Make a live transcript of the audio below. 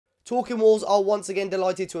Talking Wolves are once again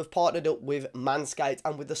delighted to have partnered up with Manscaped,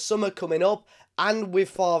 and with the summer coming up and with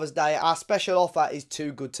Father's Day, our special offer is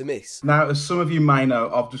too good to miss. Now, as some of you may know,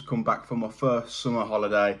 I've just come back from my first summer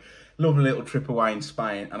holiday. Lovely little trip away in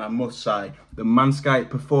Spain, and I must say, the Manscaped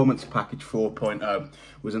Performance Package 4.0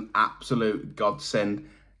 was an absolute godsend.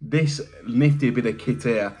 This nifty bit of kit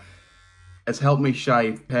here has helped me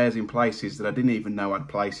shave hairs in places that I didn't even know had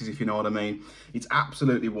places, if you know what I mean. It's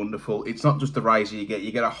absolutely wonderful. It's not just the razor you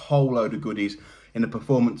get a whole load of goodies in the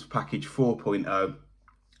Performance Package 4.0,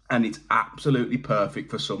 and it's absolutely perfect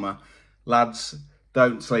for summer. Lads,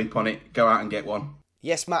 don't sleep on it. Go out and get one.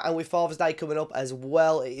 Yes, Matt, and with Father's Day coming up as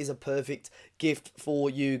well, it is a perfect gift for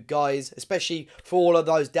you guys, especially for all of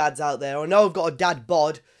those dads out there. I know I've got a dad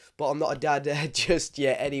bod, but I'm not a dad just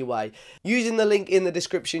yet anyway. Using the link in the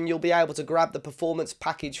description, you'll be able to grab the Performance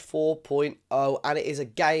Package 4.0, and it is a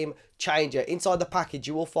game changer. Inside the package,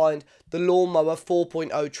 you will find the Lawnmower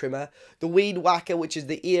 4.0 trimmer, the Weed Whacker, which is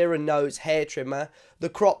the ear and nose hair trimmer, the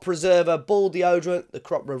Crop Preserver ball deodorant, the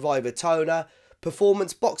Crop Reviver toner,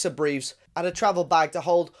 Performance boxer briefs, and a travel bag to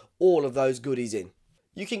hold all of those goodies in.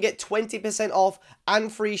 You can get 20% off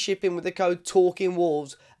and free shipping with the code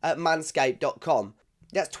TalkingWolves at manscaped.com.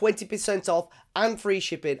 That's 20% off and free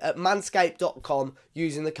shipping at manscaped.com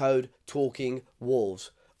using the code TalkingWolves.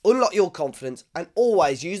 Unlock your confidence and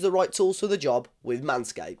always use the right tools for the job with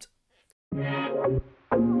Manscaped.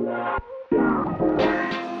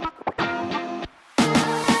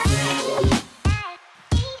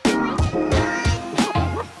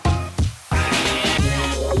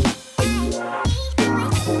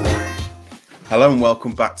 Hello and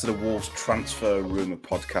welcome back to the Wolves Transfer Rumour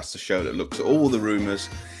Podcast, a show that looks at all the rumours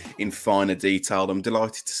in finer detail. I'm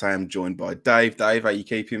delighted to say I'm joined by Dave. Dave, how you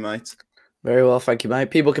keeping, mate? Very well, thank you, mate.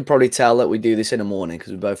 People can probably tell that we do this in the morning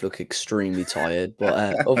because we both look extremely tired.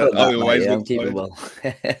 But other than that, mate, I'm keeping well.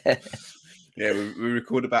 Yeah, we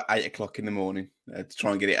record about 8 o'clock in the morning to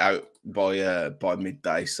try and get it out by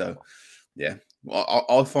midday. So, yeah,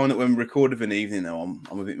 I find that when we record of an evening now,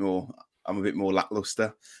 I'm a bit more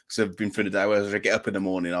lackluster because I've been through the day. Whereas I get up in the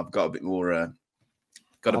morning, I've got a bit more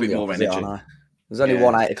energy. There's only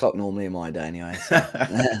 1 8 o'clock normally in my day, anyway. So.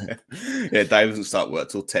 Yeah, Dave doesn't start work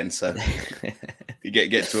till 10, so you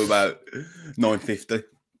get to about 9:50.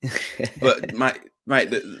 But mate,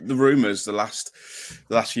 the rumours the last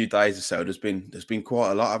few days or so, there's been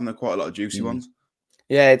quite a lot, haven't there? Quite a lot of juicy ones.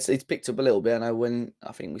 Yeah, it's picked up a little bit. I know when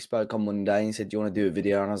I think we spoke on Monday, and you said, "Do you want to do a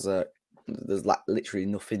video?" And I was like, there's literally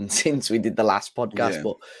nothing since we did the last podcast,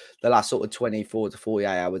 but the last sort of 24 to 48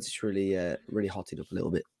 hours, it's really hotted up a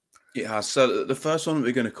little bit. It has. So the first one that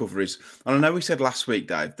we're going to cover is, and I know we said last week,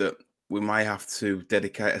 Dave, that we may have to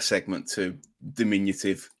dedicate a segment to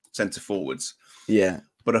diminutive centre forwards. Yeah,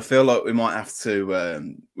 but I feel like we might have to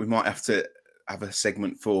have a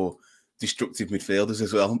segment for destructive midfielders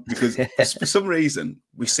as well, because for some reason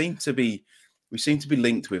we seem to be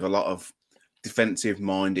linked with a lot of defensive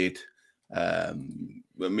minded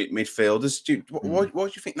midfielders. Why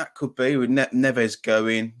do you think that could be? With Neves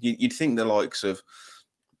going, you'd think the likes of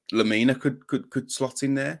Lamina could slot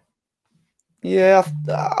in there. Yeah,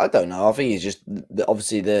 I don't know. I think it's just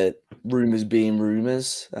obviously the rumours being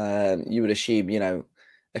rumours. You would assume,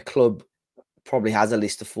 a club probably has a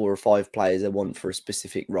list of 4 or 5 players they want for a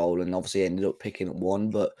specific role, and obviously ended up picking up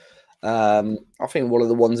one. But I think one of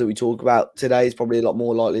the ones that we talk about today is probably a lot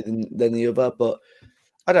more likely than the other. But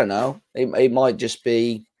I don't know. It might just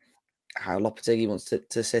be how Lopetegui wants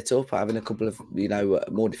to set up, having a couple of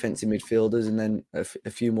more defensive midfielders and then a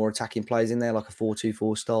few more attacking players in there, like a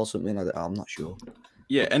 4-2-4 style, something like that. I'm not sure.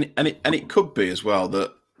 Yeah, and it could be as well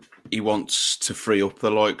that he wants to free up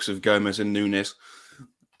the likes of Gomez and Nunes,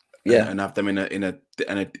 and have them in a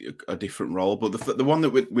different role. But the one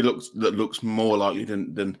that looks more likely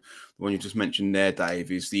than the one you just mentioned there,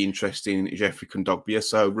 Dave, is the interest in Jeffrey Kondogbia.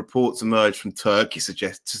 So reports emerged from Turkey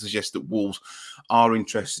suggest that Wolves are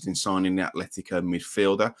interested in signing the Atletico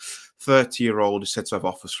midfielder. 30-year-old is said to have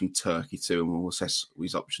offers from Turkey too, and we'll assess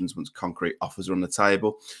his options once concrete offers are on the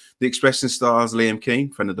table. The Express and Stars, Liam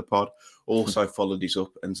Keane, friend of the pod, also followed it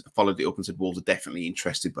up and said Wolves are definitely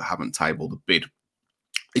interested but haven't tabled a bid.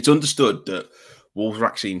 It's understood that Wolves were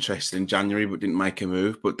actually interested in January but didn't make a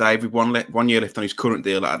move. But Dave, with 1 year left on his current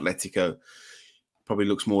deal at Atletico, probably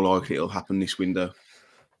looks more likely it'll happen this window.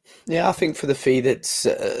 Yeah, I think for the fee that's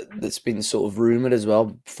been sort of rumoured as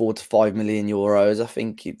well, 4 to 5 million euros, I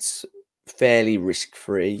think it's fairly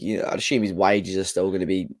risk-free. I'd assume his wages are still going to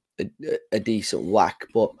be a decent whack,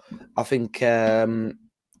 but I think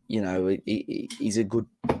he's a good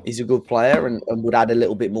player and would add a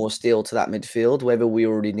little bit more steel to that midfield. Whether we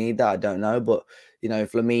already need that, I don't know. But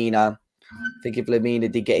if Lamina I think if Lemina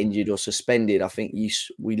did get injured or suspended, I think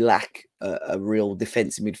we lack a real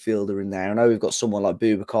defensive midfielder in there. I know we've got someone like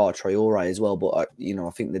Boubacar Traore as well, but I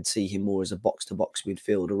think they'd see him more as a box-to-box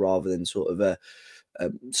midfielder rather than sort of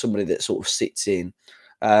somebody that sort of sits in.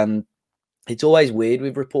 It's always weird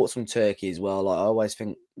with reports from Turkey as well. Like I always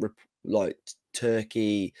think, like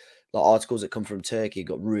Turkey, like articles that come from Turkey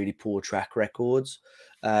got really poor track records.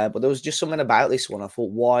 But there was just something about this one. I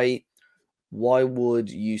thought, why would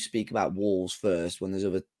you speak about Wolves first when there's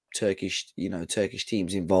other Turkish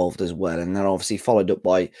teams involved as well? And then obviously followed up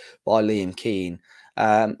by Liam Keane.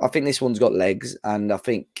 I think this one's got legs, and I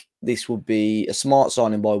think this would be a smart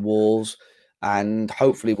signing by Wolves, and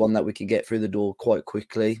hopefully one that we can get through the door quite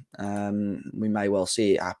quickly. We may well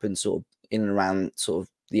see it happen sort of in and around sort of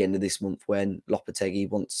the end of this month when Lopetegui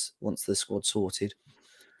wants the squad sorted.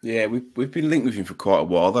 Yeah, we've been linked with him for quite a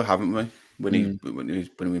while though, haven't we? When he's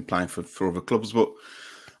been playing for other clubs, but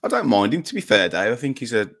I don't mind him. To be fair, Dave, I think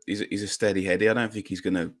he's a steady heady. I don't think he's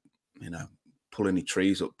going to pull any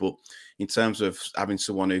trees up. But in terms of having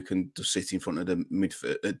someone who can just sit in front of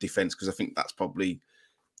the defence, because I think that's probably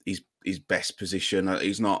his best position.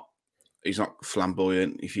 He's not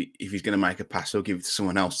flamboyant. If he's going to make a pass, he'll give it to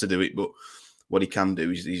someone else to do it. But what he can do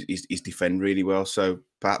is defend really well. So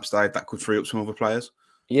perhaps, Dave, that could free up some other players.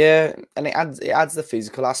 Yeah, and it adds the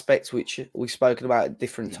physical aspects, which we've spoken about at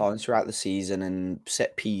different times throughout the season, and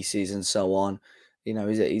set pieces and so on.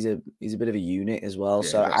 He's a bit of a unit as well. Yeah,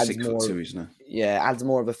 so it adds more. 6'2", isn't he? Yeah, adds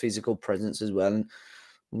more of a physical presence as well. And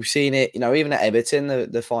we've seen it, even at Everton,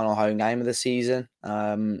 the final home game of the season.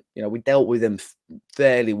 We dealt with them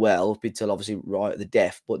fairly well up until obviously right at the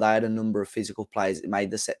death, but they had a number of physical plays that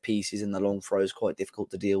made the set pieces and the long throws quite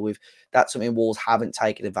difficult to deal with. That's something Wolves haven't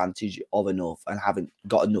taken advantage of enough and haven't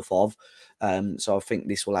got enough of. So I think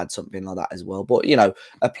this will add something like that as well. But,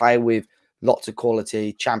 a player with lots of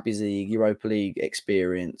quality, Champions League, Europa League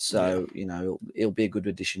experience. So, it'll be a good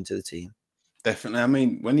addition to the team. Definitely. I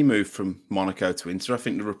mean, when he moved from Monaco to Inter, I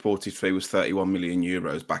think the reported fee was 31 million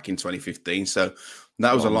euros back in 2015. So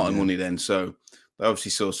that was a lot of money then. So they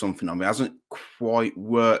obviously saw something on me. It hasn't quite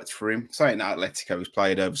worked for him. Saying at Atletico, he's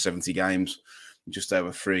played over 70 games, just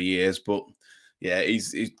over 3 years. But yeah, I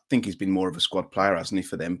think he's been more of a squad player, hasn't he,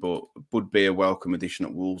 for them? But would be a welcome addition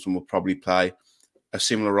at Wolves and will probably play a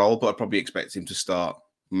similar role. But I'd probably expect him to start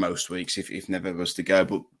most weeks if Neves was to go.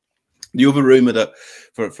 But the other rumour that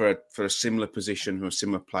for a similar position or a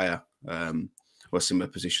similar player, or a similar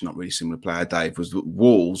position, not really similar player, Dave, was that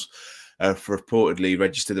Wolves reportedly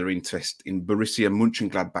registered their interest in Borussia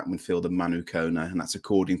Mönchengladbach midfielder Manu Kone, and that's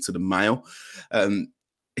according to the Mail.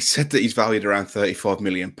 It said that he's valued around £35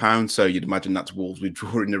 million, so you'd imagine that's Wolves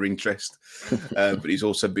withdrawing their interest. But he's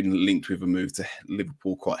also been linked with a move to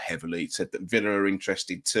Liverpool quite heavily. It said that Villa are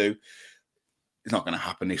interested too. It's not going to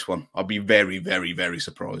happen, this one. I'll be very, very, very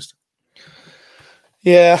surprised.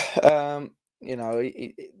 Yeah,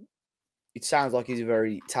 it sounds like he's a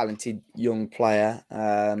very talented young player,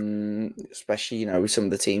 especially with some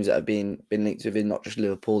of the teams that have been linked with him, not just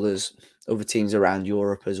Liverpool. There's other teams around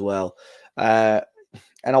Europe as well, and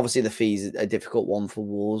obviously the fees are a difficult one for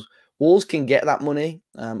Wolves. Wolves can get that money.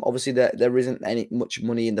 Obviously there isn't much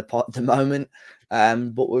money in the pot at the moment,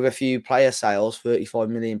 but with a few player sales, £35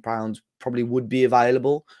 million probably would be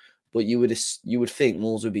available. But you would think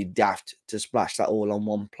Wolves would be daft to splash that all on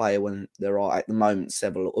one player when there are at the moment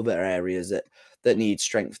several other areas that need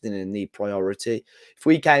strengthening and need priority. If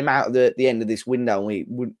we came out at the end of this window and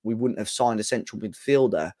we wouldn't have signed a central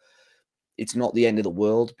midfielder, it's not the end of the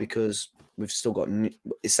world, because we've still got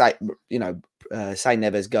say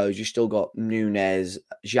Neves goes, you've still got Nunes,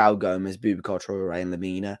 Joao Gomez, Boubacar Traore, and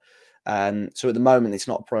Lemina. So at the moment it's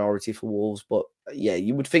not a priority for Wolves, but yeah,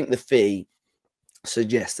 you would think the fee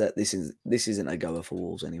suggests that this isn't a goer for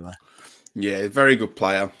Wolves anyway. Yeah, very good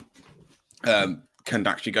player. Can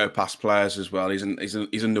actually go past players as well. He's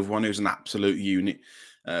another one who's an absolute unit.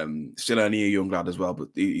 Still only a young lad as well, but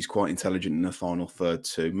he's quite intelligent in the final third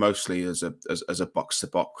too. Mostly as a box to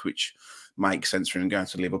box, which makes sense for him going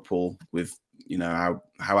to Liverpool with how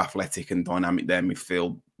athletic and dynamic their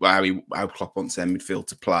midfield, how Klopp wants their midfield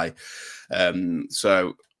to play.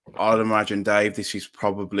 So I'd imagine, Dave, this is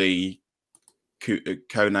probably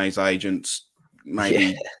Kone's agents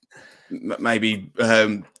maybe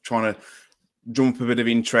trying to jump a bit of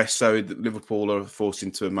interest so that Liverpool are forced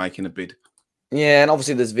into making a bid. Yeah, and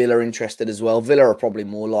obviously there's Villa interested as well. Villa are probably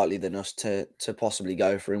more likely than us to possibly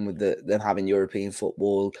go for him with them having European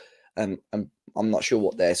football. And I'm not sure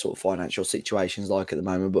what their sort of financial situation's like at the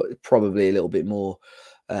moment, but probably a little bit more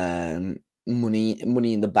money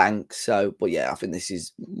in the bank. So, but yeah, I think this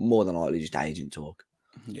is more than likely just agent talk.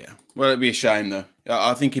 Yeah. Well, it'd be a shame though.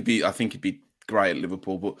 I think he'd be great at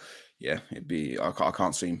Liverpool, but yeah, it'd be. I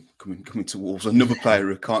can't see him coming to Wolves. Another player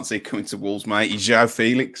who I can't see coming to Wolves, mate, is Joao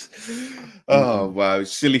Felix. Oh wow,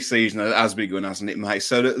 silly season has begun, hasn't it, mate?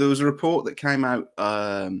 So there was a report that came out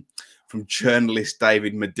from journalist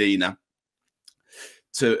David Medina.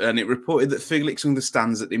 And it reported that Felix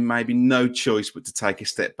understands that there may be no choice but to take a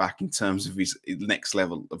step back in terms of his next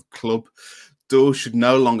level of club. Doors should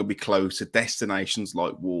no longer be closed to destinations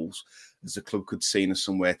like Wolves, as the club could see as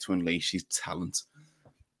somewhere to unleash his talent.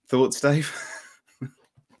 Thoughts, Dave?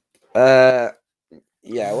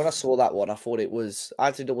 Yeah, when I saw that one, I thought it was. I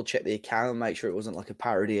had to double check the account and make sure it wasn't like a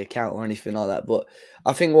parody account or anything like that. But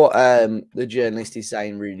I think what the journalist is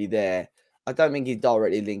saying really there, I don't think he's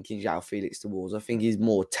directly linking Joao Felix to Wolves. I think he's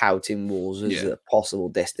more touting Wolves as a possible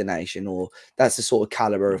destination, or that's the sort of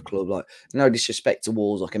caliber of club. Like, no disrespect to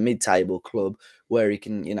Wolves, like a mid-table club where he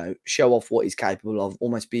can, show off what he's capable of,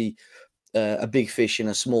 almost be a big fish in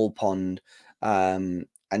a small pond, and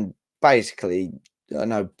basically. I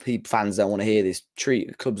know fans don't want to hear this.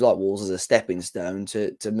 Treat clubs like Wolves as a stepping stone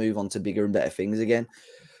to move on to bigger and better things again.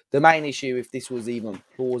 The main issue, if this was even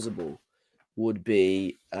plausible, would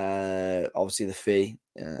be obviously the fee.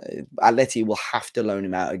 Atleti will have to loan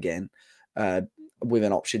him out again with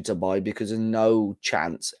an option to buy, because there's no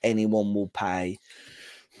chance anyone will pay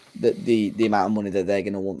the amount of money that they're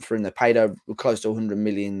going to want for him. They paid over close to 100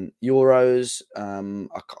 million euros. I'm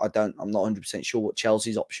not 100% sure what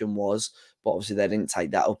Chelsea's option was, but obviously they didn't take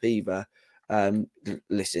that up either.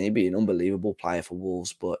 Listen, he'd be an unbelievable player for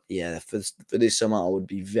Wolves, but yeah, for this summer, I would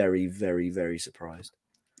be very, very, very surprised.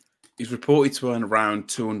 He's reported to earn around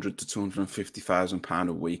 £200,000 to £250,000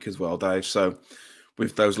 a week as well, Dave. So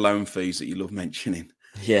with those loan fees that you love mentioning,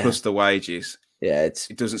 plus the wages, it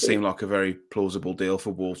doesn't seem like a very plausible deal for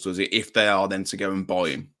Wolves, does it? If they are then to go and buy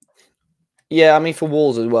him. Yeah, I mean, for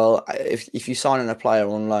Wolves as well, if you're signing a player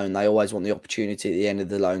on loan, they always want the opportunity at the end of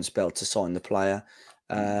the loan spell to sign the player.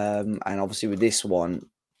 And obviously with this one,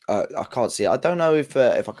 I can't see it. I don't know if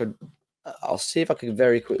I could. I'll see if I can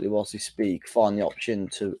very quickly, whilst we speak, find the option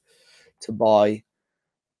to buy.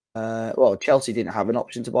 Well, Chelsea didn't have an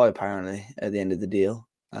option to buy apparently at the end of the deal.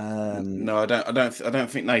 No, I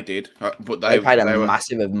don't think they did. But they paid a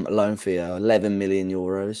massive loan fee, 11 million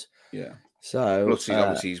euros. Yeah. So plus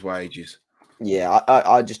obviously his wages. Yeah,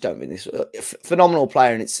 I just don't think this phenomenal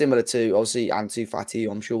player, and it's similar to obviously Ansu Fati,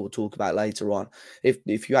 who I'm sure we'll talk about later on.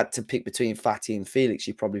 If you had to pick between Fati and Felix,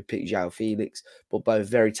 you'd probably pick Joao Felix, but both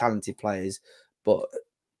very talented players. But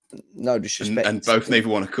no disrespect, and both never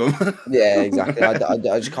want to come. Yeah, exactly. I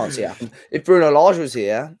just can't see it happen. If Bruno Lage was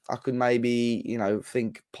here, I could maybe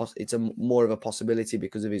think it's more of a possibility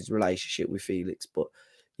because of his relationship with Felix. But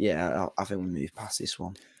yeah, I think we move past this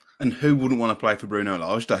one. And who wouldn't want to play for Bruno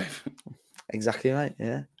Lage, Dave? Exactly right.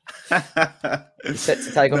 Yeah, he's set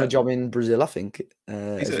to take on a job in Brazil, I think,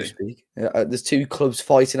 as we speak. There's two clubs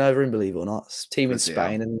fighting over him, believe it or not. A team in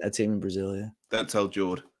Spain and a team in Brazil. Yeah. Don't tell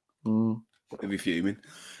Jord. He'll be fuming.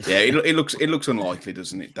 Yeah, it looks unlikely,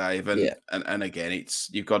 doesn't it, Dave? And again,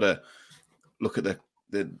 you've got to look at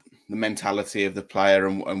the mentality of the player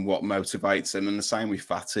and what motivates him. And the same with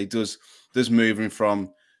Fati. Does moving from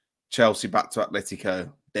Chelsea back to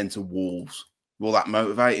Atletico, then to Wolves, will that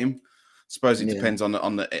motivate him? I suppose it depends on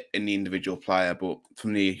the individual player, but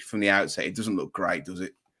from the outset, it doesn't look great, does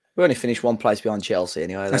it? We only finished one place behind Chelsea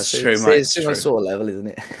anyway. That's true, mate. It's similar sort of level, isn't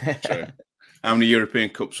it? True. How many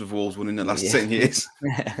European Cups have Wolves won in the last 10 years?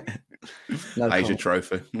 Asia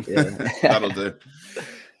Trophy. Yeah. That'll do.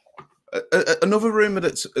 Another rumour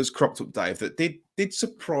that has cropped up, Dave, that did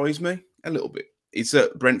surprise me a little bit. It's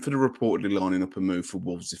that Brentford are reportedly lining up a move for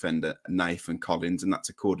Wolves defender Nathan Collins, and that's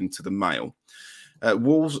according to the Mail.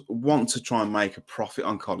 Wolves want to try and make a profit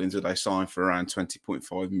on Collins, that they signed for around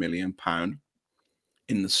 £20.5 million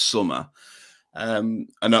in the summer. And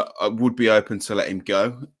I would be open to let him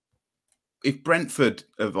go. If Brentford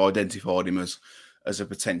have identified him as a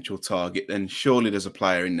potential target, then surely there's a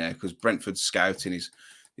player in there, because Brentford's scouting is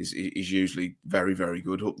usually very, very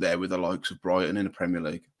good, up there with the likes of Brighton in the Premier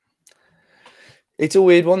League. It's a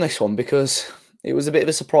weird one, this one, because it was a bit of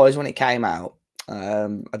a surprise when it came out.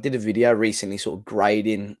 I did a video recently sort of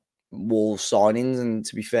grading Wolves signings, and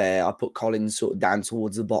to be fair, I put Collins sort of down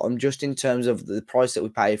towards the bottom, just in terms of the price that we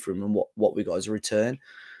paid for him and what we got as a return.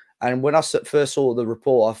 And when I first saw the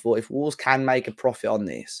report, I thought if Wolves can make a profit on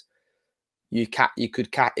this, you could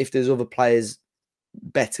if there's other players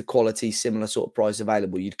better quality, similar sort of price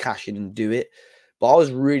available, you'd cash in and do it. But I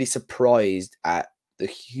was really surprised at the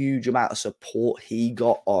huge amount of support he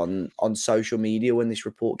got on social media when this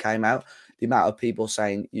report came out. The amount of people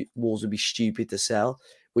saying Wolves would be stupid to sell,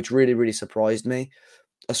 which really, really surprised me.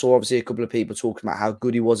 I saw obviously a couple of people talking about how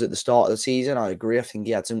good he was at the start of the season. I agree. I think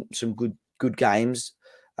he had some good games,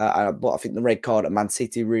 but I think the red card at Man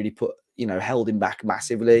City really held him back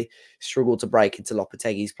massively. Struggled to break into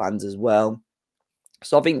Lopetegui's plans as well.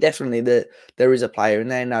 So I think definitely that there is a player in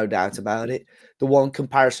there, no doubt about it. The one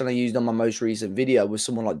comparison I used on my most recent video was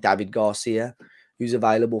someone like David Garcia, who's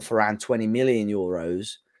available for around 20 million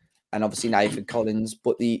euros, and obviously Nathan Collins.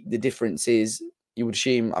 But the difference is, you would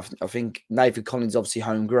assume, I think Nathan Collins obviously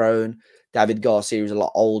homegrown. David Garcia is a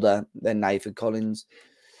lot older than Nathan Collins.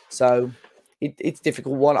 So it's a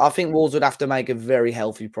difficult one. I think Wolves would have to make a very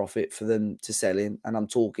healthy profit for them to sell him. And I'm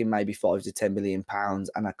talking maybe £5 to £10 million.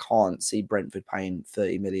 And I can't see Brentford paying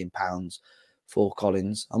 £30 million for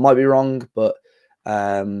Collins. I might be wrong, but,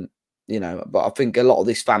 but I think a lot of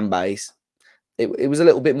this fan base, it was a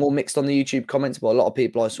little bit more mixed on the YouTube comments, but a lot of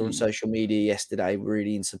people I saw on social media yesterday were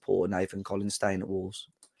really in support of Nathan Collins staying at Wolves.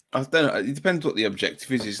 I don't know. It depends what the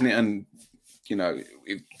objective is, isn't it? And,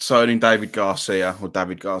 if signing David Garcia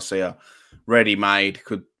ready-made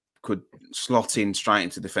could slot in straight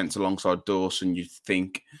into defence alongside Dawson, you'd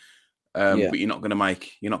think. But you're not going to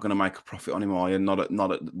make a profit on him, are you? Not at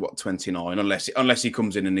what, 29, unless he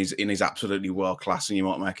comes in and he's absolutely world class, and you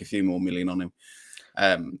might make a few more million on him.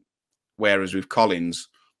 Whereas with Collins,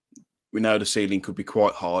 we know the ceiling could be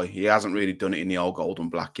quite high. He hasn't really done it in the old gold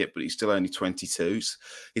and black yet, but he's still only 22.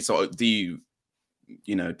 It's like, do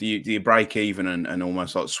you break even and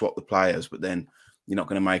almost like swap the players, but then you're not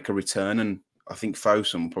going to make a return? And I think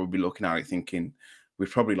Fosun will probably be looking at it thinking,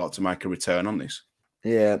 we'd probably like to make a return on this.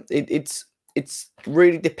 Yeah, it's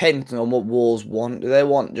really dependent on what Wolves want. Do they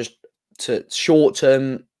want just to short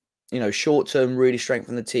term really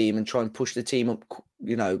strengthen the team and try and push the team up,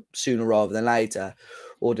 sooner rather than later?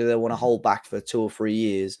 Or do they want to hold back for 2 or 3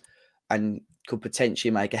 years and could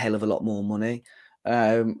potentially make a hell of a lot more money?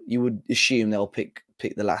 You would assume they'll pick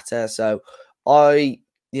the latter. So I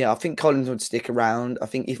think Collins would stick around. I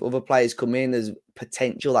think if other players come in, there's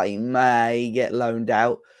potential that he may get loaned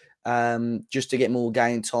out just to get more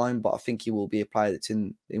game time. But I think he will be a player that's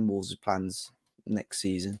in Wolves' plans next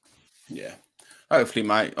season. Yeah, hopefully,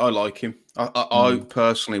 mate. I like him. I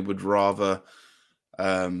personally would rather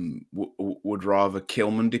Kilman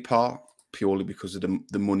depart purely because of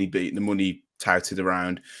the money touted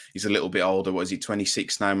around. He's a little bit older. What is he,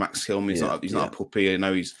 26 now, Max Kilman? He's not a puppy. I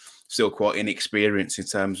know he's still quite inexperienced in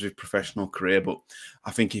terms of his professional career, but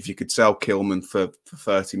I think if you could sell Kilman for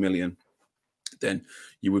 30 million, then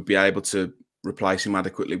you would be able to replace him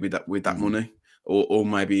adequately with that money, or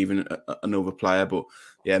maybe even another player. But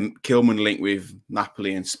yeah, Kilman linked with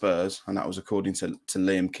Napoli and Spurs, and that was according to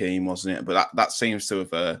Liam Keane, wasn't it? But that seems to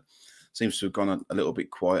have gone a little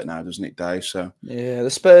bit quiet now, doesn't it, Dave? So yeah,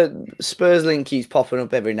 the Spurs link keeps popping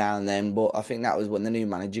up every now and then, but I think that was when the new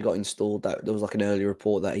manager got installed. That there was like an early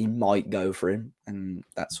report that he might go for him, and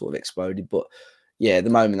that sort of exploded. But yeah, at the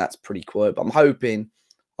moment that's pretty quiet. But I'm hoping,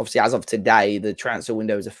 obviously, as of today, the transfer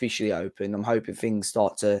window is officially open. I'm hoping things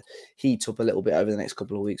start to heat up a little bit over the next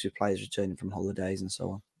couple of weeks with players returning from holidays and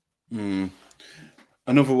so on.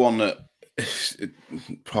 Another one that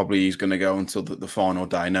probably is going to go until the final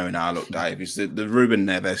day, knowing our luck, Dave, is the Ruben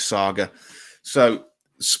Neves saga. So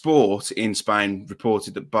Sport in Spain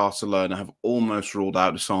reported that Barcelona have almost ruled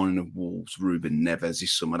out the signing of Wolves' Ruben Neves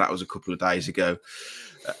this summer. That was a couple of days ago.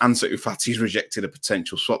 Ansu Fati's rejected a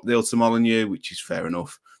potential swap deal to Molineux, which is fair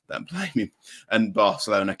enough. Don't blame him. And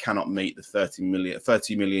Barcelona cannot meet the 30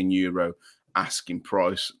 million euro asking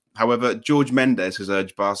price. However, George Mendes has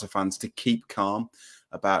urged Barca fans to keep calm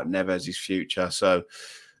about Neves' future. So,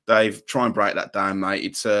 Dave, try and break that down, mate.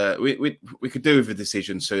 It's we could do with a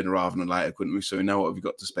decision sooner rather than later, couldn't we? So we know what we've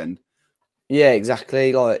got to spend. Yeah,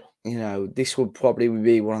 exactly. Like, this would probably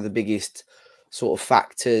be one of the biggest sort of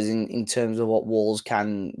factors in terms of what Wolves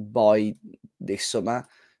can buy this summer.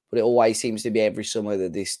 But it always seems to be every summer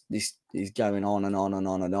that this is going on and on and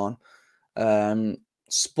on and on.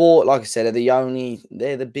 Sport, like I said,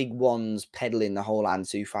 they're the big ones peddling the whole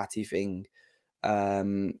Ansu Fati thing.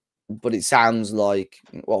 But it sounds like,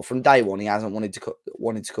 well, from day one he hasn't wanted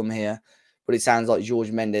to come here. But it sounds like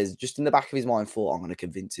George Mendes, just in the back of his mind, thought, I'm going to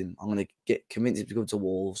convince him. I'm going to convince him to come to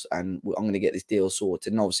Wolves, and I'm going to get this deal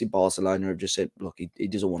sorted. And obviously Barcelona have just said, look, he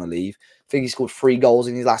doesn't want to leave. I think he scored 3 goals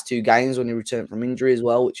in his last 2 games when he returned from injury as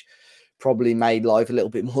well, which probably made life a little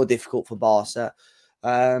bit more difficult for Barca.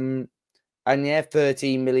 And yeah,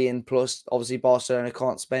 13 million plus, obviously Barcelona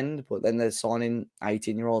can't spend, but then they're signing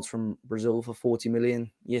 18-year-olds from Brazil for 40 million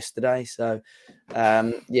yesterday. So,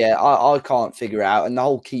 yeah, I can't figure out. And the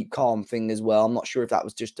whole keep calm thing as well. I'm not sure if that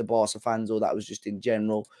was just to Barca fans or that was just in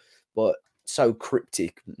general, but so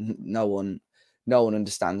cryptic. No one no one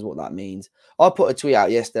understands what that means. I put a tweet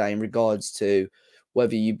out yesterday in regards to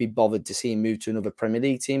whether you'd be bothered to see him move to another Premier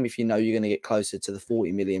League team if you know you're going to get closer to the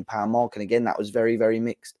 £40 million mark. And again, that was very, very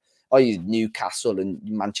mixed. I used Newcastle and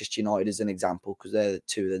Manchester United as an example because they're the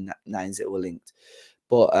two of the names that were linked.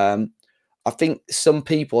 But I think some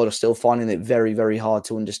people are still finding it very, very hard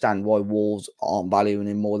to understand why Wolves aren't valuing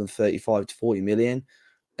him more than 35 to 40 million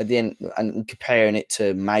at the end, and comparing it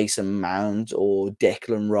to Mason Mount or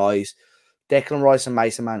Declan Rice. Declan Rice and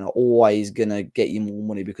Mason Mount are always going to get you more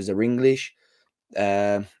money because they're English.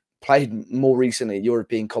 Played more recently at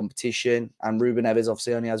European competition, and Ruben Neves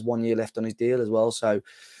obviously only has 1 year left on his deal as well. So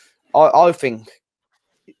I think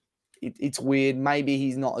it's weird. Maybe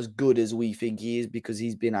he's not as good as we think he is because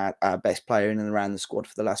he's been our best player in and around the squad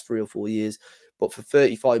for the last 3 or 4 years. But for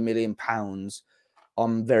 £35 million,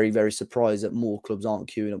 I'm very, very surprised that more clubs aren't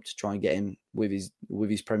queuing up to try and get him with his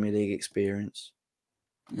Premier League experience.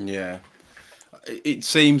 Yeah, it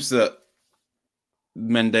seems that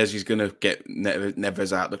Mendes is going to get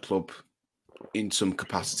Neves out of the club in some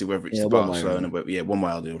capacity, whether it's to Barcelona, but one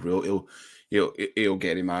way or the other, he'll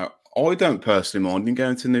get him out. I don't personally mind him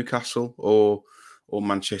going to Newcastle or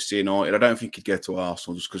Manchester United. I don't think he'd go to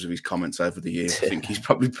Arsenal just because of his comments over the years. I think he's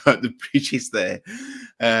probably burnt the bridges there.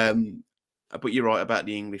 But you're right about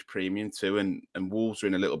the English premium too, and Wolves are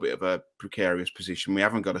in a little bit of a precarious position. We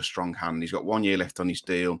haven't got a strong hand. He's got 1 year left on his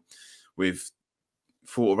deal. We've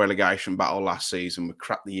fought a relegation battle last season. We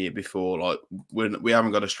cracked the year before. Like we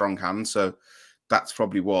haven't got a strong hand, so that's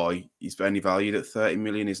probably why he's only valued at 30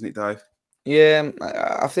 million, isn't it, Dave? Yeah,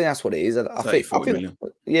 I think that's what it is. I think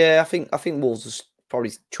Wolves will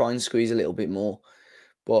probably try and squeeze a little bit more,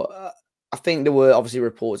 but I think there were obviously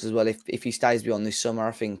reports as well. If he stays beyond this summer,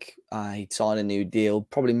 I think he'd sign a new deal.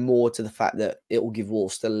 Probably more to the fact that it will give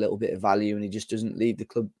Wolves still a little bit of value, and he just doesn't leave the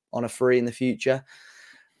club on a free in the future.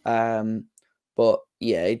 But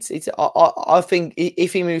yeah, I think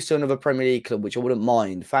if he moves to another Premier League club, which I wouldn't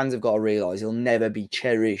mind, fans have got to realise he'll never be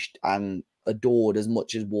cherished and adored as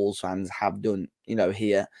much as Wolves fans have done,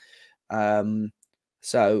 here.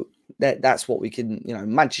 So that's what we can,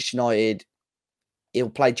 Manchester United, he'll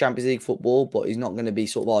play Champions League football, but he's not going to be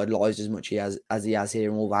sort of idolised as much as he has here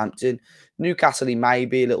in Wolverhampton. Newcastle, he may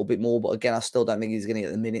be a little bit more, but again, I still don't think he's going to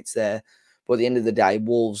get the minutes there. But at the end of the day,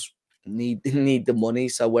 Wolves need the money,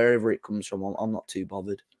 so wherever it comes from, I'm not too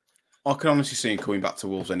bothered. I can honestly see him coming back to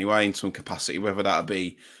Wolves anyway in some capacity, whether that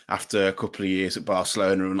be after a couple of years at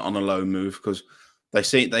Barcelona and on a loan move, because they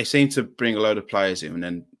seem to bring a load of players in and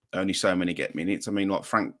then only so many get minutes. I mean, like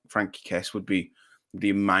Frankie Kess would be the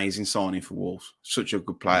amazing signing for Wolves. Such a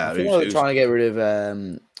good player. I think they're trying to get rid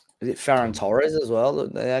of is it Ferran Torres as well?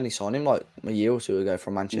 They only signed him like a year or two ago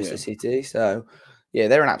from Manchester City. So yeah,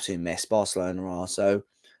 they're an absolute mess, Barcelona are. So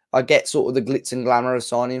I get sort of the glitz and glamour of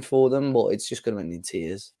signing for them, but it's just going to end in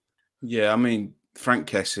tears. Yeah, I mean, Frank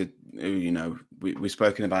Kessler, who, we've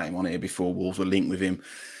spoken about him on here before. Wolves were linked with him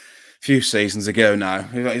a few seasons ago now.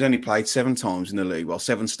 He's only played 7 times in the league. Well,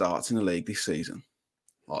 7 starts in the league this season.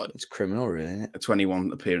 Like, it's criminal, really, isn't it?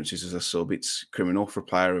 21 appearances as a sub. It's criminal for a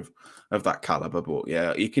player of that caliber. But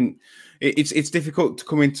yeah, it's difficult to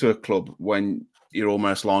come into a club when you're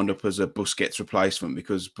almost lined up as a Busquets replacement,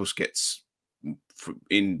 because Busquets,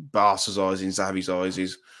 in Barca's eyes, in Xavi's eyes,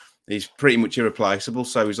 he's pretty much irreplaceable.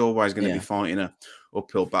 So he's always going to be fighting a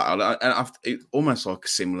uphill battle. And it's almost like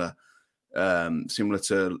similar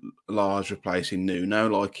to Lars replacing Nuno.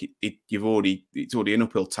 Like it's already an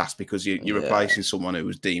uphill task because you're replacing someone who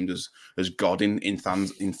was deemed as God in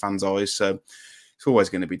fans' eyes. So it's always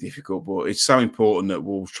going to be difficult. But it's so important that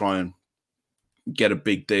Wolves try and get a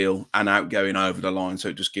big deal and outgoing over the line, so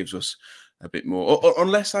it just gives us a bit more. Or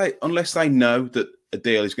unless they know that a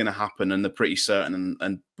deal is going to happen and they're pretty certain,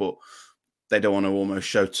 but they don't want to almost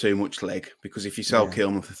show too much leg, because if you sell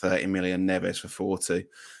Kilman for 30 million, Neves for 40,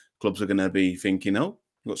 clubs are going to be thinking, oh,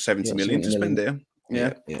 we've got 70 million to spend here.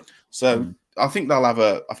 Yeah. So I think they'll have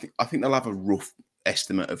a rough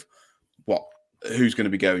estimate of who's going to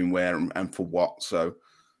be going where and for what. So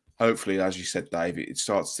hopefully, as you said, Dave, it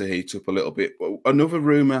starts to heat up a little bit. Another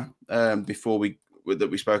rumour that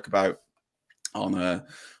we spoke about on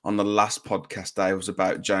the last podcast day was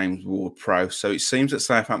about James Ward-Prowse. So it seems that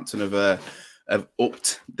Southampton have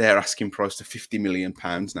upped their asking price to £50 million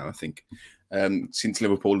now, I think, since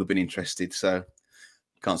Liverpool have been interested. So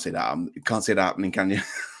can't see that happening, can you?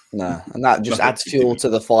 No, and that just adds fuel to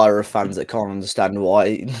the fire of fans that can't understand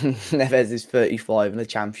why Neves is 35 and a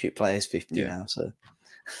Championship player is 50 now. So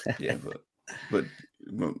yeah, but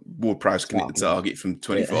Ward-Prowse can hit the target from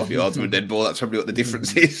 25 yards with a dead ball. That's probably what the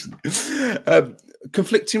difference is.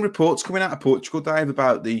 Conflicting reports coming out of Portugal, Dave,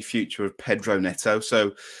 about the future of Pedro Neto.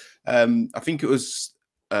 So I think it was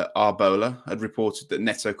Arbola had reported that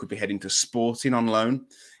Neto could be heading to Sporting on loan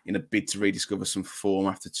in a bid to rediscover some form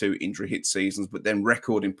after 2 injury-hit seasons, but then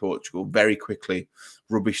Record in Portugal very quickly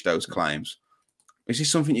rubbished those claims. Is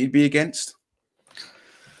this something you'd be against?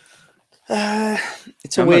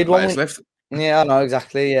 It's a weird one. Yeah, I know,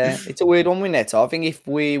 exactly, yeah. It's a weird one with Neto. I think if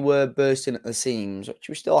we were bursting at the seams, which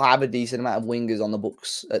we still have a decent amount of wingers on the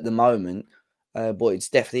books at the moment, but it's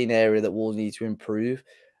definitely an area that we'll need to improve.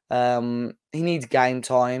 He needs game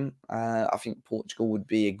time. I think Portugal would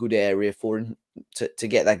be a good area for him to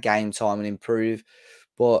get that game time and improve.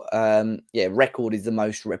 But yeah, Record is the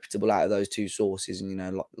most reputable out of those 2 sources, and you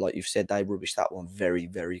know, like you've said, they rubbish that one very,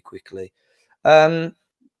 very quickly.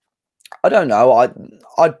 I don't know.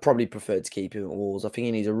 I'd probably prefer to keep him at Wolves. I think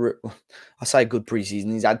he needs I say good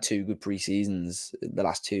preseason. He's had 2 good preseasons the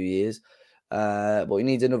last 2 years. But he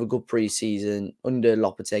needs another good preseason under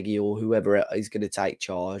Lopetegui or whoever is going to take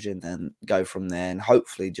charge, and then go from there and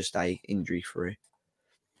hopefully just stay injury free.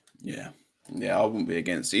 Yeah. Yeah, I wouldn't be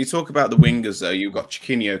against it. You talk about the wingers, though. You've got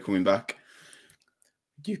Chiquinho coming back.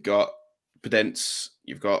 You've got Pedence.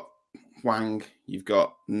 You've got Wang. You've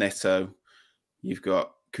got Neto. You've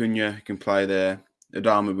got Cunha who can play there.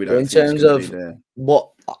 Adama, we don't in think terms of there.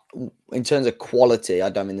 In terms of quality, I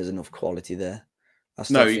don't think there's enough quality there.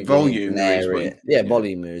 No, volume there is. Yeah,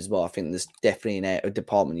 volume is. But I think there's definitely a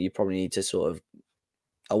department you probably need to sort of.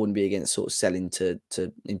 I wouldn't be against sort of selling to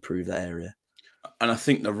improve that area. And I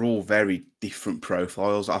think they're all very different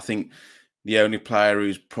profiles. I think the only player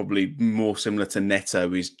who's probably more similar to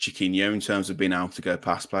Neto is Chiquinho in terms of being able to go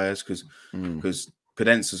past players, because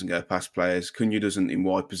Pedence doesn't go past players. Cunha doesn't in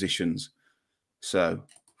wide positions. So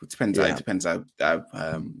it depends. It depends how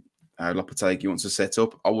Lopetegui wants to set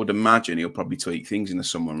up. I would imagine he'll probably tweak things in the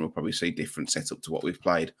summer, and we'll probably see different setup to what we've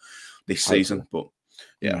played this season. But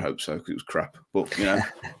yeah, I hope so, because it was crap. But you know,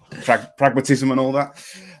 pragmatism and all that.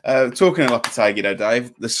 Talking of Lopetegui, though,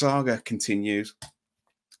 Dave, the saga continues.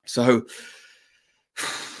 So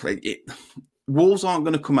Wolves aren't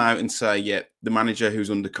going to come out and say, yeah, the manager who's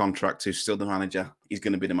under contract, who's still the manager, is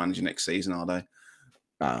going to be the manager next season, are they?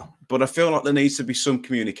 No. But I feel like there needs to be some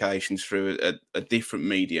communications through a different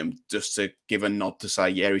medium, just to give a nod to say,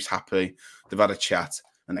 yeah, he's happy, they've had a chat,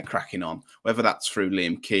 and they're cracking on. Whether that's through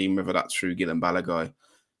Liam Keane, whether that's through Guillem Balaguy,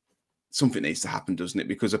 something needs to happen, doesn't it?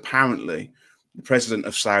 Because apparently the president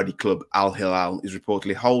of Saudi club Al Hilal is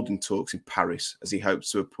reportedly holding talks in Paris as he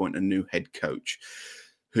hopes to appoint a new head coach,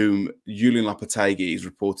 whom Julian Lopetegui is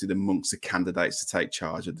reported amongst the candidates to take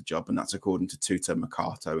charge of the job, and that's according to Tutto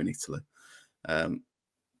Mercato in Italy.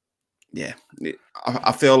 Yeah,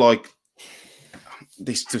 I feel like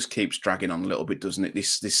this just keeps dragging on a little bit, doesn't it?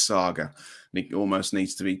 This saga, it almost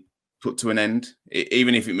needs to be put to an end,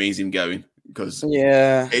 even if it means him going, because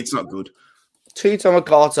it's not good. Tutto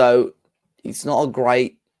Mercato, it's not a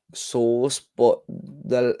great source, but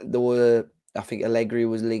there were, I think Allegri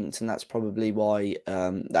was linked, and that's probably why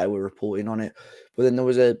they were reporting on it. But then there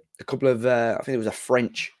was a couple of, I think it was a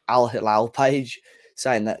French Al Hilal page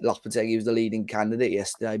saying that Lopetegui was the leading candidate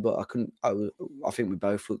yesterday, but I think we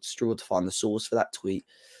both struggled to find the source for that tweet.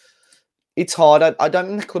 It's hard. I don't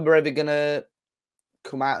think the club are ever going to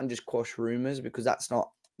come out and just quash rumours, because that's not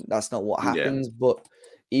what happens. Yeah. But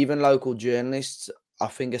even local journalists, I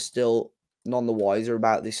think, are still none the wiser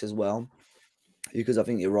about this as well. Because I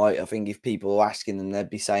think you're right. I think if people were asking them, they'd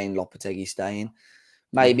be saying Lopetegui staying.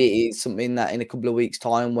 Maybe it is something that in a couple of weeks'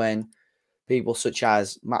 time, when people such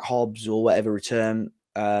as Matt Hobbs or whatever return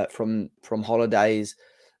from holidays,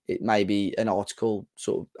 it may be an article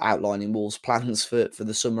sort of outlining Wolves' plans for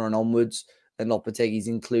the summer and onwards, and Lopetegui's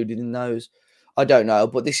included in those. I don't know,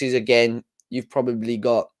 but this is, again, you've probably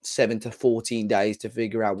got 7 to 14 days to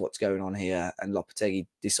figure out what's going on here, and Lopetegui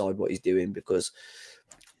decide what he's doing, because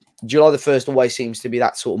July the 1st always seems to be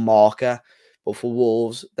that sort of marker. But for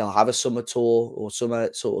Wolves, they'll have a summer tour or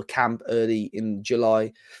summer sort of camp early in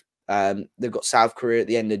July. They've got South Korea at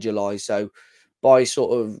the end of July. So by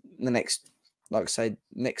sort of the next, like I say,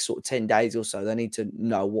 next sort of 10 days or so, they need to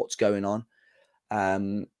know what's going on.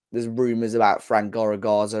 There's rumours about Frank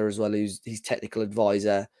Gorogaza as well, who's his technical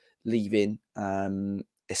advisor, leaving.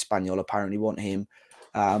 Espanyol apparently want him.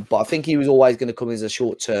 But I think he was always going to come as a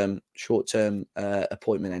short-term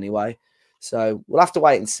appointment anyway. So we'll have to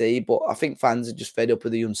wait and see. But I think fans are just fed up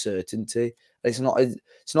with the uncertainty. It's not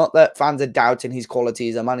that fans are doubting his quality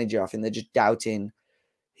as a manager. I think they're just doubting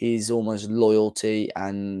his almost loyalty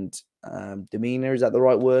and demeanour. Is that the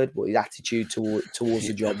right word? But his attitude towards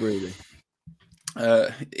the job, really.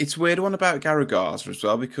 It's a weird one about Gorogaza as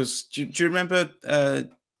well, because do you remember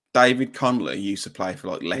David Connolly used to play for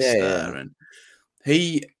like Leicester, and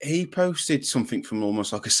He posted something from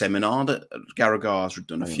almost like a seminar that Garaga's had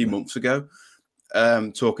done a few months ago,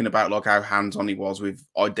 talking about like how hands-on he was with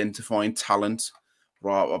identifying talent,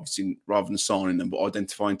 obviously rather than signing them, but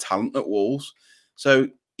identifying talent at Wolves. So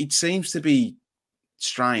it seems to be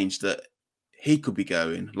strange that he could be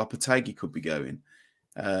going, Lopetegui could be going.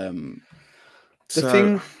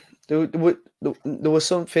 Thing, there was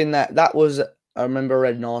something that was. I remember I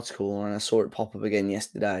read an article and I saw it pop up again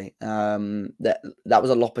yesterday. That was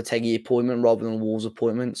a Lopetegui appointment rather than a Wolves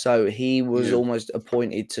appointment. So he was almost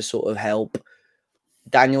appointed to sort of help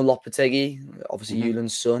Daniel Lopetegui, obviously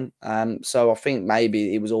Julian's son. So I think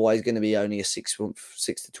maybe it was always going to be only a 6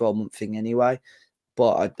 to 12 month thing anyway.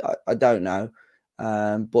 But I don't know.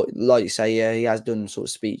 But like you say, yeah, he has done sort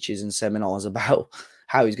of speeches and seminars about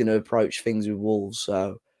how he's going to approach things with Wolves.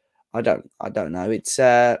 So I don't know. It's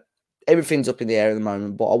everything's up in the air at the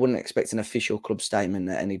moment, but I wouldn't expect an official club statement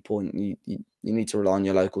at any point. You need to rely on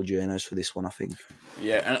your local journos for this one, I think.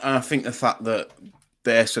 Yeah, and I think the fact that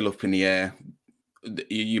they're still up in the air,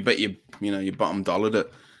 you bet your bottom dollar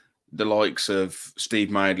that the likes of Steve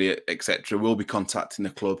Madeley, etc., will be contacting the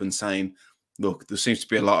club and saying, look, there seems to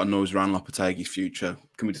be a lot of noise around Lopetegui's future.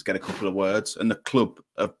 Can we just get a couple of words? And the club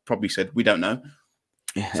have probably said, we don't know.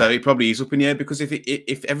 Yeah. So it probably is up in the air, because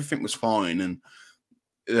if everything was fine and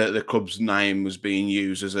the club's name was being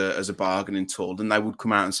used as a bargaining tool, then they would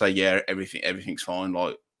come out and say, yeah, everything's fine,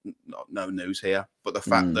 like no news here. But the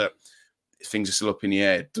fact that things are still up in the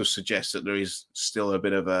air does suggest that there is still a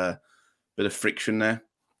bit of friction there.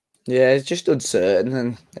 Yeah, it's just uncertain,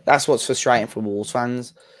 and that's what's frustrating for Wolves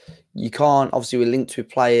fans. You can't, obviously we're linked with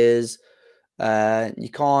players, you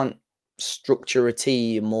can't structure a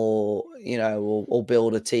team or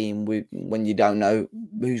build a team when you don't know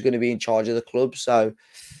who's going to be in charge of the club. So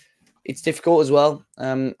it's difficult as well,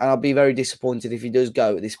 and I'll be very disappointed if he does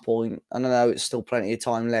go at this point. I know it's still plenty of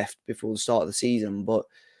time left before the start of the season, but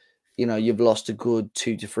you've lost a good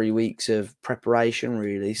 2 to 3 weeks of preparation,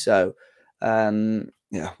 really. So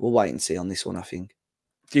yeah, we'll wait and see on this one, I think.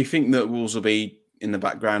 Do you think that Wolves will be in the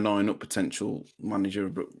background eyeing up potential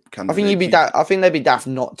manager candidates? I think they'd be daft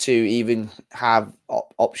not to even have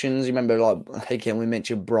options. You remember, like, again, we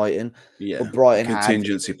mentioned Brighton. Yeah, but Brighton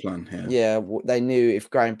contingency plan. Yeah, they knew if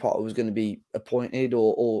Graham Potter was going to be appointed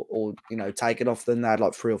or taken off them, they had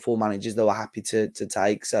like 3 or 4 managers they were happy to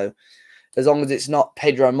take. So as long as it's not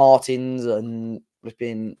Pedro Martins and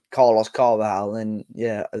flipping Carlos Carvalhal, then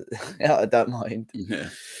yeah, I don't mind. Yeah.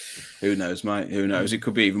 Who knows, mate? Who knows? It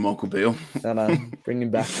could be even Michael Beale. I know. Bring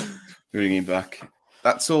him back. Bring him back.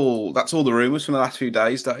 That's all the rumours from the last few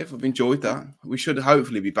days, Dave. I've enjoyed that. We should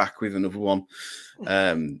hopefully be back with another one.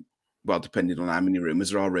 Well, depending on how many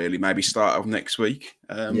rumours there are, really. Maybe start off next week.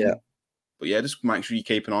 Yeah. But yeah, just make sure you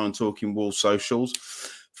keep an eye on Talking Wolves socials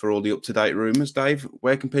for all the up-to-date rumours. Dave,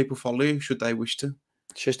 where can people follow you, should they wish to?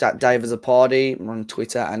 It's just at Dave as a Party. We're on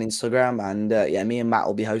Twitter and Instagram. And yeah, me and Matt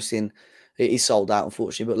will be hosting. It is sold out,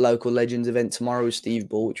 unfortunately, but Local Legends event tomorrow with Steve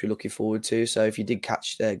Ball, which we're looking forward to. So if you did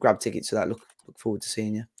grab tickets to that, look forward to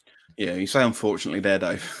seeing you. Yeah, you say unfortunately there,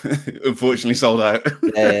 Dave. Unfortunately sold out.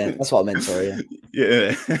 Yeah, that's what I meant. Sorry.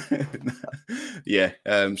 Yeah. Yeah.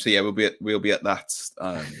 So yeah, we'll be at that.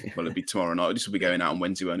 Well, it'll be tomorrow night. This will be going out on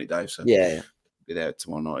Wednesday, won't it, Dave? So yeah. Be there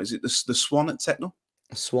tomorrow night. Is it the Swan at Technol?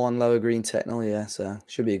 Swan Lower Green Technol, yeah. So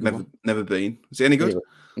should be a good one. Never been. Is it any good?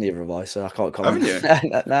 Neither have I, so I can't comment. Haven't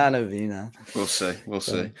you? Nah, never been. No. We'll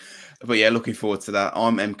see. But yeah, looking forward to that.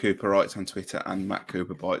 I'm M Cooper Writes on Twitter and Matt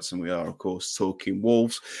Cooper Bites, and we are, of course, Talking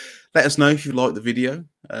Wolves. Let us know if you like the video.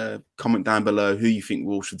 Comment down below who you think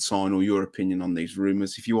Wolves should sign or your opinion on these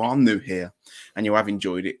rumours. If you are new here and you have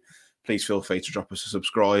enjoyed it, please feel free to drop us a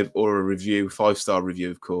subscribe or a review, 5-star review,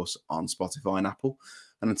 of course, on Spotify and Apple.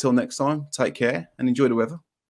 And until next time, take care and enjoy the weather.